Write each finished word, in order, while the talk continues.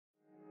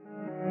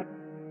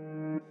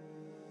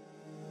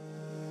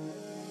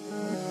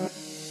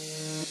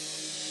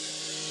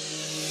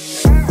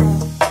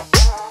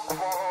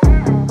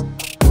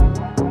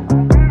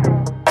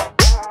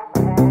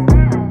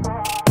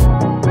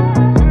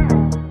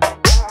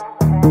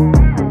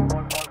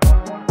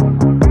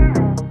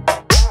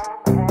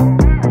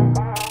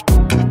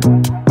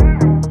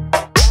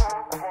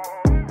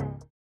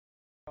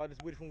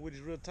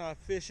Reeltime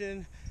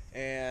fishing,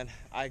 and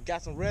I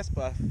got some rest,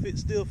 but I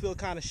still feel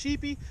kind of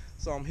sheepy,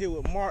 so I'm here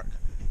with Mark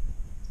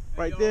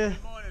right there.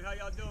 Good morning, how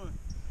y'all doing?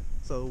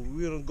 So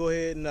we're gonna go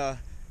ahead and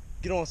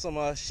get on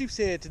some sheep's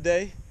head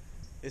today.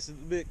 It's a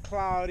bit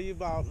cloudy,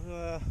 about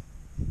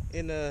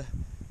in the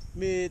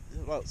mid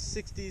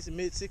 60s and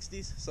mid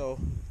 60s. So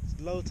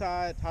low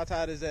tide, high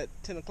tide is at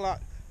 10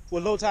 o'clock.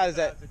 Well, low tide is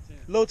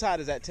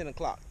at 10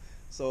 o'clock.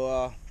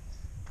 So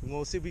we're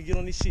gonna see if we can get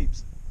on these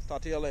sheeps.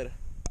 Talk to y'all later.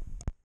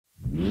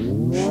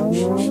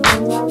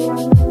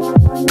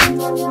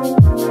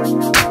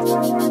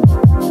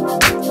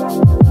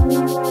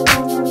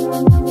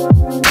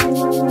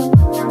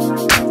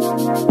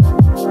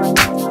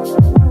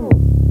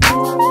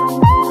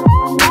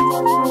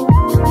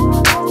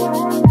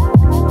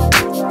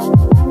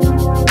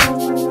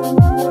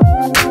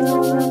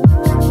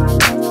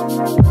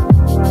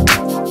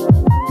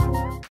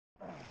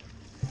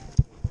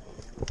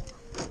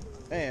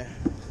 Man,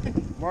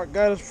 Mark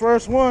got his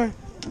first one.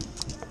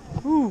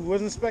 Ooh,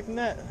 wasn't expecting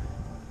that.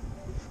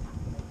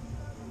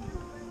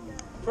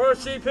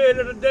 First sheephead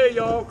of the day,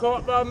 y'all,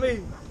 caught by me.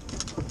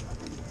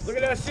 Look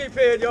at that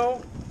sheephead,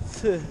 y'all.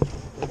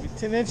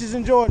 10 inches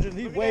in Georgia, and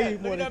he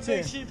weighed more than 10.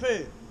 Look at that big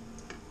sheephead.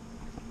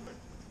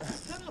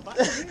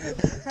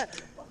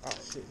 Oh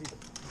shit.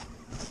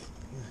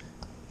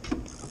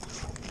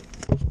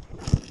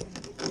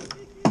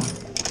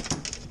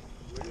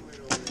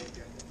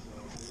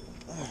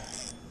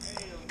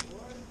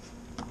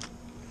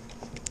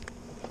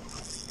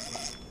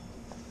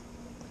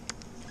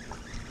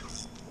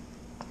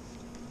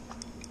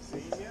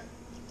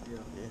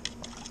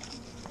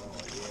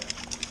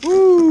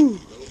 Woo!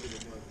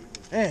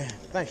 Man,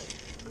 thank you.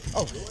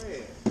 Oh,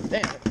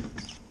 damn it.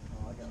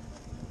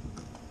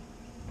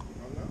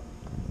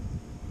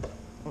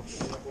 Oh,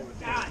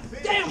 God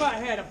damn, I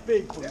had a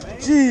big one, man.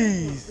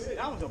 jeez.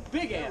 That was a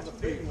big ass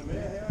big one,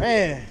 man.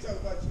 Man.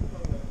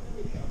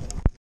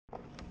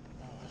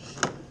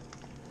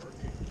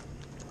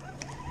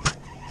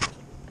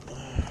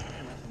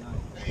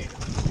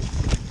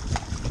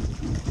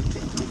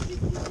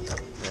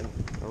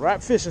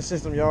 Wrap fishing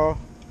system, y'all.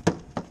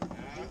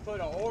 We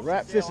put an oyster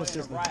Wrap fishing in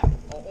system. a wrap. An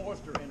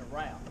oyster in a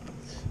wrap.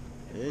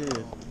 It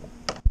is.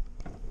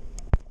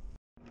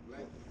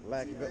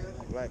 Black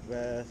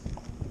bass.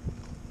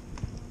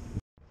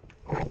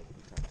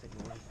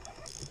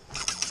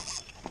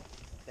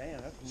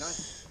 Damn, that's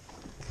nice.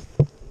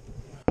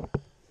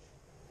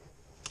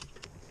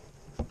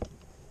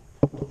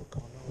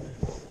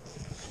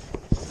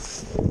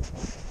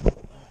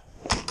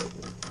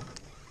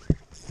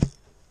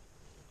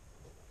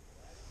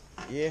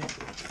 Yeah.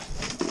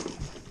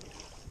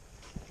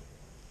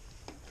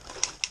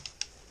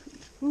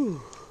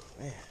 Whew.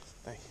 Man,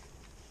 thank you.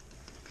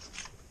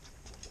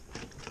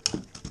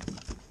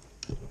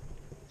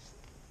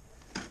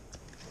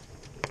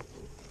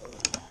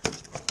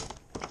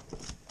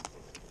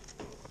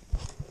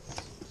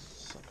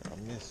 Sucker, I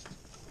missed.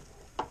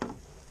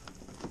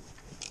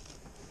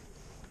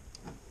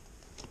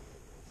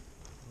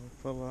 What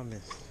fella I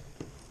missed?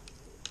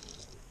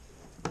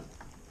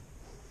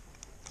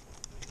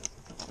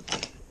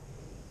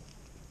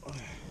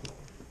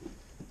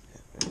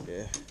 Right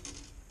there.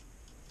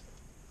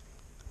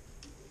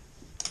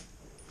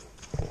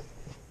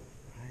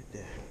 Right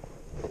there.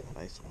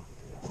 Nice one.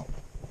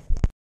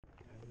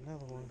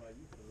 Another one.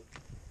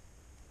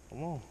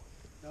 Come on.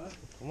 Huh?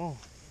 Come on.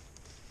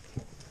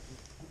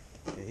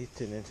 Yeah, he's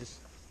 10 inches.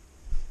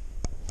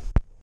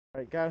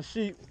 Alright, got a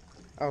sheep.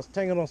 I was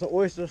tangled on some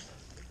oysters.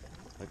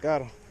 I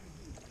got him.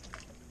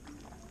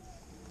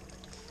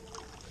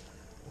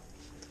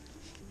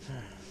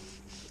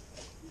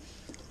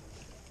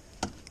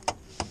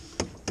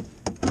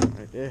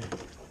 Right there. Can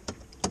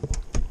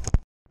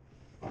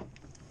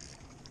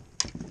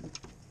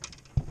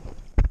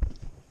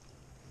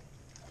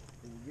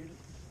you get it?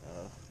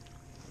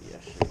 Yeah,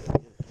 sure.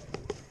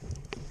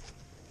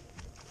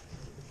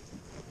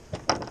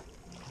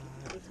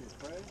 This is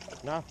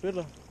fresh. Nah,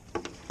 fiddler.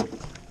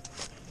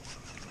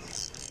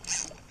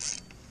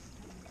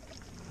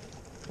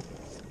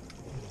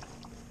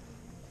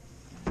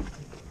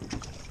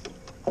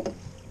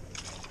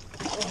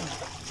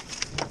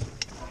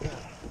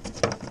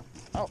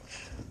 Ouch.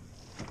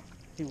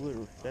 He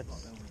would.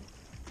 That's.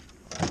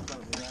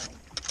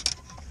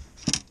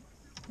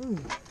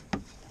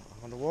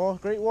 On the wall,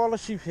 great wall of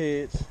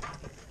sheepheads.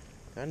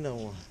 Got another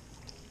one.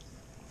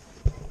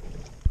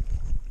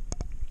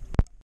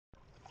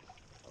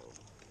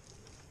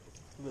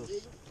 Little.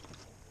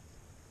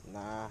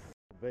 Nah,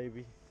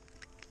 baby.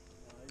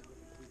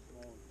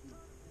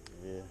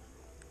 Yeah.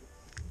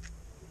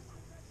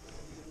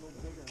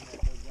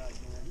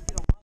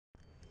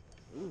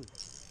 Ooh.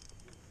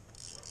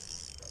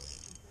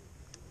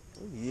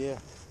 Oh yeah.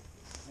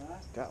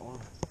 Got one.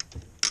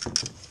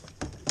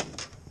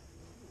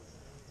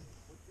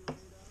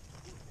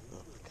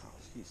 Oh,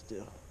 she's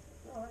still.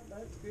 All right,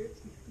 that's good.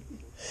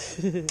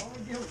 I want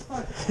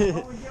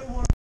to get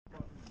one.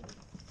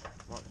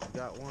 Mark's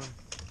got one.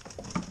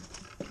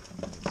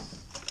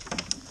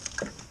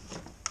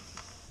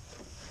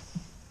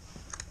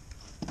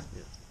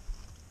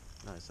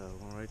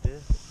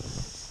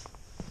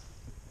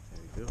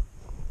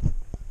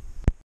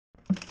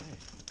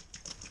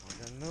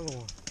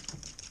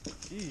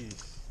 Jeez.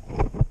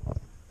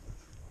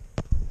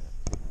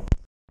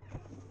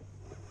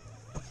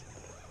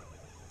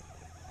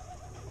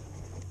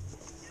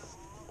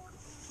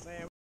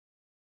 Man,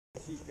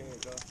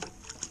 sheepheads, huh?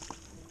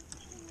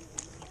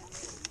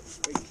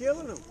 We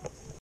killing them.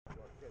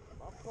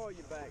 I'll call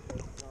you back, though.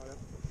 No,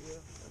 yeah,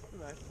 that's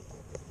nice.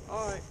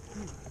 All right.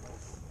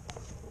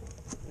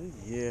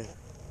 Yeah.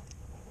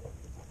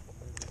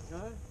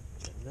 Huh?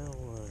 No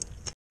one.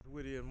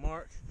 Woody and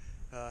Mark.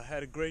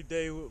 Had a great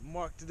day with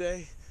Mark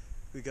today.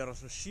 We got on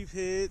some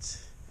sheepheads.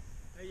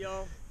 Hey,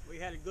 y'all. We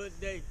had a good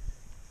day.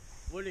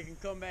 Woody can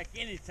come back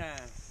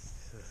anytime.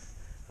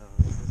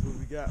 This is what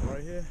we got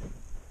right here.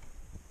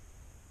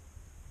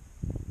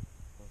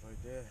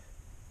 Right there.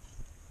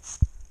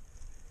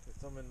 There's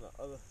some in the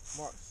other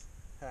Mark's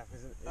half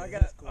is in his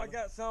cooler. I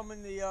got some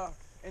in the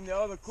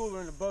other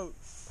cooler in the boat.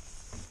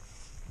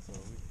 So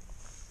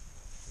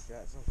we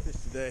got some fish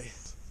today.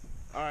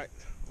 All right.